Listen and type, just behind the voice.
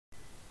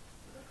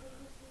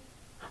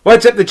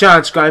What's up, the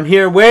John Scott? I'm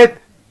here with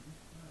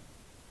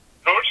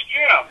Coach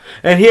Jim.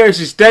 and here's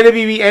his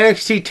WWE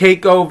NXT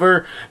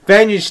TakeOver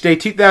Vengeance Day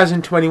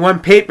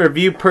 2021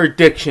 pay-per-view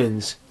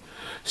predictions.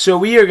 So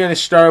we are going to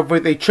start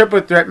with a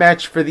triple threat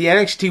match for the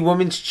NXT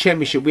Women's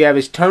Championship. We have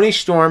is Toni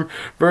Storm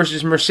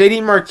versus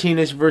Mercedes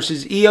Martinez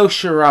versus Io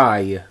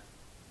Shirai.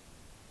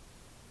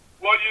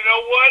 Well, you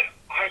know what?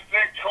 I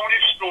think Toni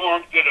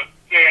Storm did a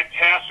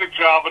fantastic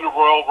job in the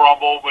Royal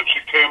Rumble when she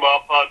came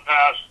up on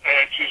past,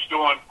 and she's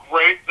doing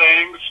great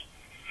things.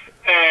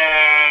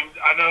 And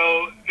I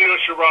know Io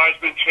Shirai's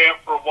been champ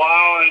for a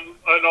while and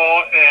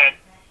all, and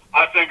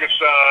I think it's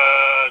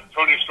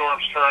Toni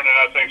Storm's turn, and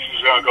I think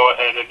she's going to go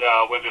ahead and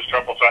win this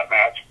triple threat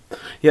match.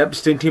 Yep,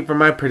 stay tuned for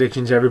my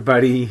predictions,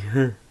 everybody.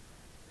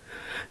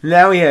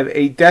 Now we have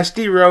a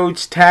Dusty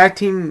Rhodes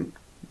women's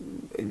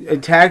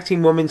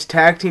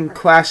tag team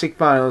classic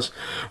finals,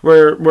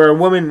 where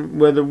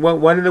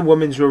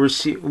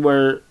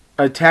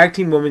a tag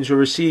team women's will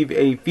receive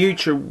a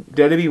future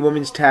WWE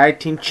Women's Tag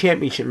Team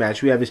Championship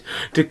match. We have is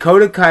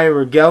Dakota Kai and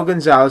Raquel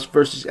Gonzalez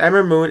versus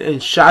Ember Moon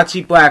and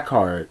Shotzi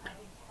Blackheart.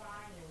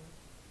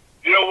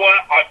 You know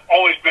what? I've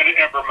always been an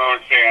Ember Moon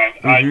fan.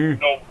 I don't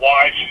know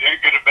why she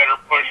didn't get a better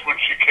push when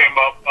she came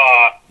up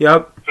to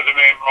the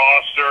main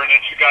roster, and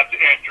then she got the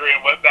injury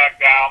and went back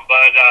down.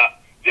 But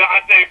yeah,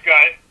 I think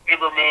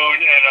Ember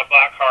Moon and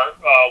Blackheart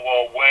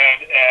will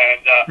win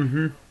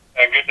and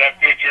get that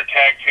future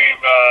tag team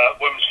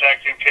women's tag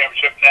team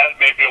championship. And that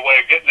may be a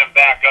way of getting them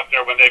back up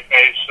there when they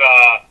face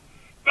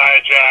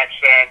Nia Jax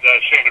and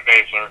Shayna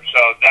Baszler.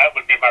 So that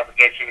would be my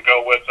prediction, to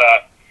go with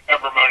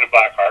Ember Moon and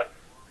Blackheart.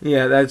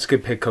 Yeah, that's a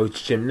good pick,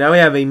 Coach Jim. Now we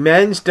have a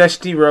men's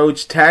Dusty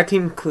Rhodes Tag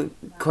Team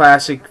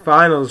Classic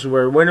Finals,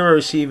 where winner will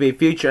receive a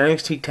future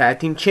NXT Tag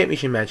Team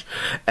Championship match.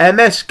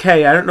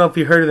 MSK, I don't know if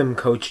you heard of them,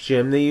 Coach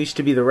Jim. They used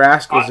to be the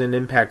Rascals in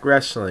Impact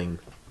Wrestling.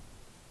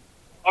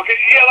 Okay,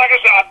 yeah, like I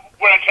said,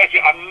 when I text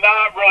you, I'm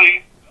not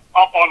really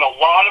up on a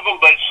lot of them,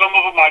 but some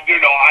of them I do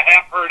know. I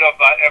have heard of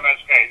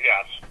MSK,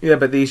 yes. Yeah,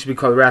 but they used to be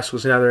called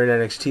Rascals, now they're in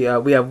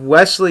NXT. We have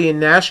Wesley and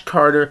Nash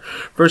Carter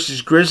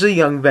versus Grizzly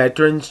Young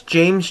Veterans,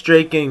 James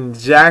Drake and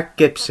Zach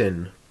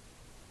Gibson.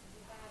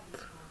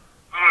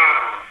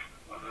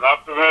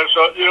 Not familiar.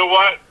 So, you know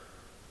what?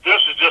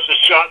 This is just a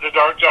shot in the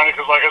dark, Johnny,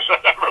 because like I said,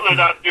 I'm really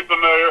not too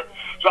familiar.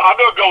 So I'm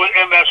going to go with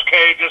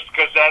MSK just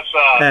because that's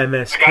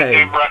MSK. I got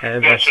name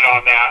recognition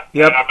on that.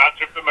 Yep. And I'm not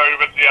too familiar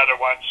with the other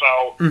one,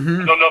 so I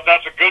don't know if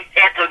that's a good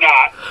pick or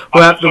not.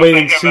 We'll have to wait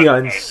and see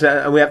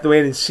we have to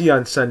wait and see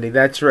on Sunday.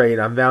 That's right,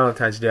 on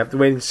Valentine's Day. We have to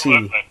wait and see.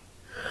 Listen.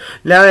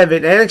 Now I have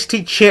an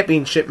NXT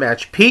Championship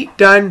match. Pete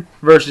Dunne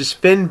versus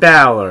Finn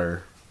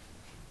Balor.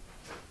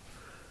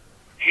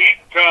 Pete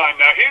Dunne.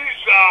 Now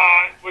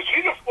was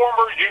he the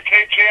former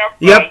UK champ?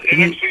 Yep,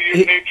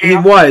 NXT UK champ? he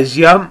was,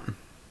 yep.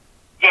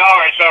 Yeah, all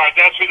right, sorry.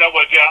 That's who that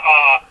was,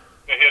 yeah.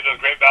 They had those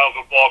great battles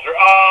with Walter.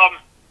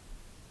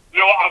 You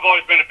know, I've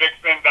always been a big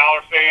Finn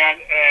Balor fan,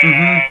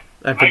 and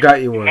I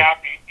forgot you were. I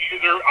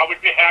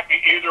would be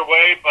happy either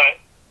way, but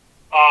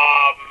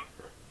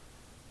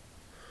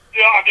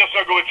yeah, I'm just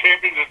going to go with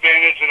champion's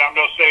advantage, and I'm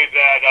going to say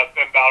that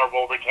Finn Balor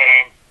will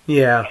retain his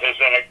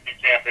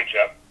NXT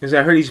championship. Because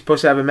I heard he's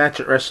supposed to have a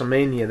match at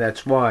WrestleMania,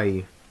 that's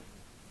why.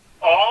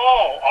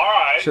 Oh, all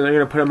right. So they're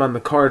going to put him on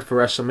the card for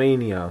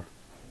WrestleMania.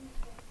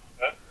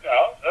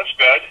 That's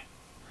good.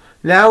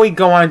 Now we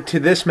go on to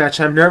this match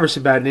I'm nervous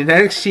about. An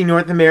NXT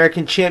North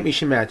American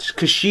Championship match.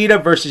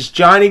 Kushida versus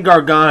Johnny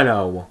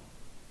Gargano.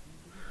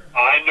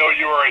 I know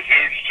you are a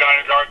huge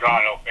Johnny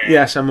Gargano fan.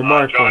 Yes, I'm a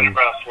mark Johnny one.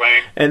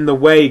 Wrestling. And the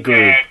Way Group.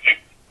 And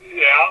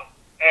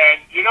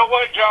you know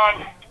what,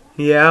 John?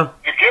 Yeah?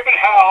 And given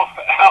how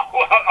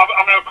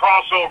I'm going to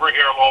cross over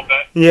here a little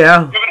bit.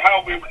 Yeah? Given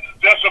how we were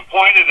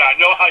disappointed, I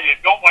know how you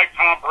don't like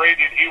Tom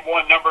Brady, and he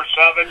won number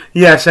 7.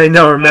 Yes, I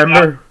know,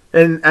 remember?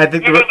 And I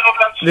think the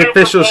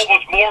officials... Super Bowl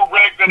was more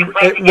rigged than the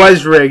It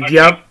was rigged,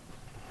 yep.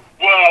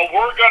 Well,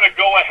 we're going to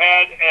go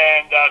ahead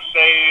and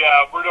say,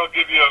 we're going to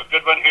give you a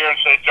good one here and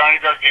say Johnny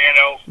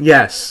Gargano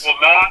will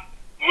not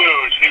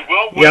lose. He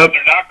will win. Yep.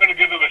 They're not going to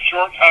give him a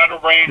short title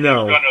reign.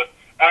 No. He's going to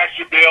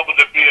actually be able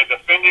to be a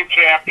defending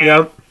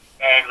champion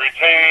and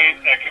retain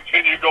and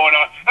continue going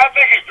on. I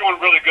think he's doing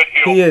really good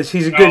heel. He is.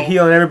 He's a good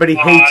heel, and everybody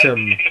hates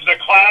him. He's a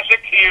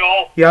classic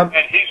heel,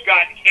 and he's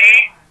got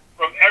heat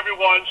from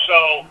everyone,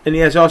 so... And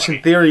he has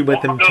Austin Theory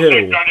with him, too.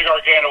 Johnny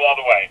Gargano all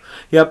the way.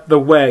 Yep, the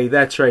Way.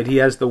 That's right. He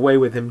has the Way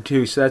with him,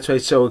 too, so that's why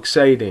it's so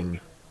exciting.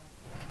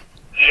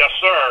 Yes,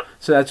 sir.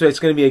 So that's why it's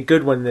going to be a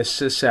good one this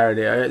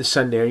Sunday. Are you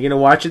going to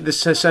watch it this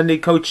Sunday,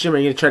 Coach Jim? Are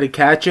you going to try to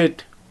catch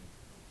it?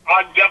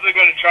 I'm definitely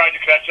going to try to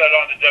catch that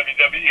on the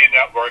WWE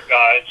Network,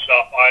 guys. So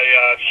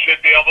I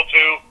should be able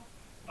to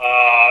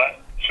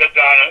sit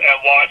down and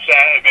watch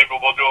that, and maybe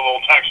we'll do a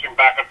little texting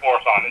back and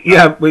forth on it.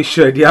 Yeah, we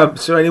should. Yeah.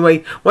 So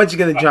anyway, once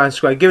again, the John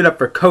Squad, give it up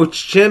for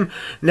Coach Jim.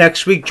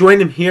 Next week,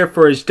 join him here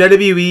for his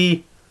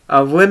WWE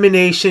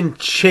Elimination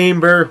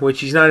Chamber, which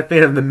he's not a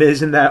fan of The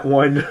Miz in that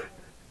one. No,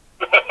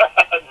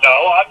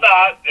 I'm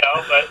not. You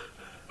know, but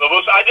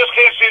I just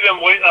can't see them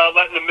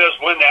letting The Miz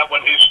win that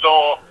when he's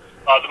still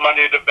the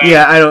Money in the Bank.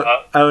 Yeah,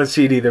 I don't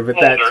see it either. But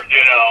holder, that's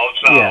you know.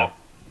 So, yeah.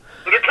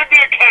 But there could be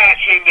a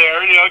cash in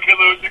there. You know, you could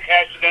lose the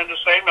cash at the end of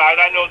the same night.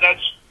 I know that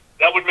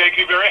would make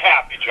you very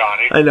happy,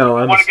 Johnny. I know.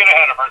 We want to get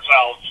ahead of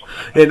ourselves.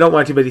 They don't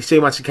want to, but he say he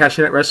wants to cash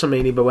in at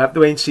WrestleMania, but we'll have to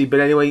wait and see. But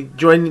anyway,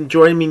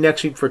 join me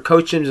next week for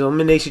Coach Jim's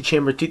Elimination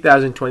Chamber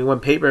 2021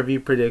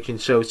 pay-per-view prediction.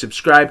 So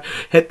subscribe,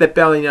 hit that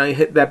bell, and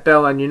hit that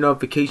bell on your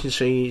notifications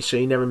so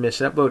you never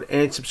miss an upload,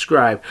 and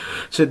subscribe.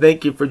 So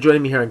thank you for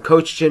joining me here on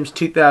Coach Jim's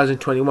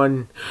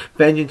 2021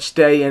 Vengeance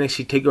Day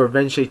NXT TakeOver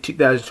Vengeance Day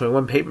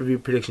 2021 pay-per-view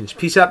predictions.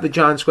 Peace out, the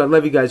John Squad.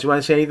 Love you guys. You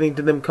want to say anything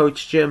to them,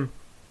 Coach Jim?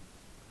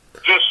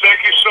 Just thank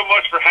you so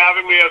much for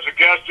having me as a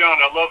guest, John.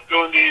 I love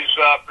doing these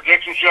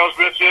prediction shows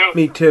with you.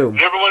 Me too.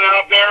 And everyone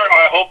out there,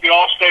 I hope you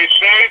all stay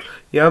safe.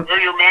 Yep. Wear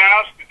your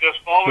mask and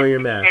just follow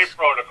the safe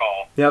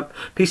protocol. Yep.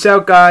 Peace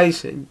out,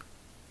 guys.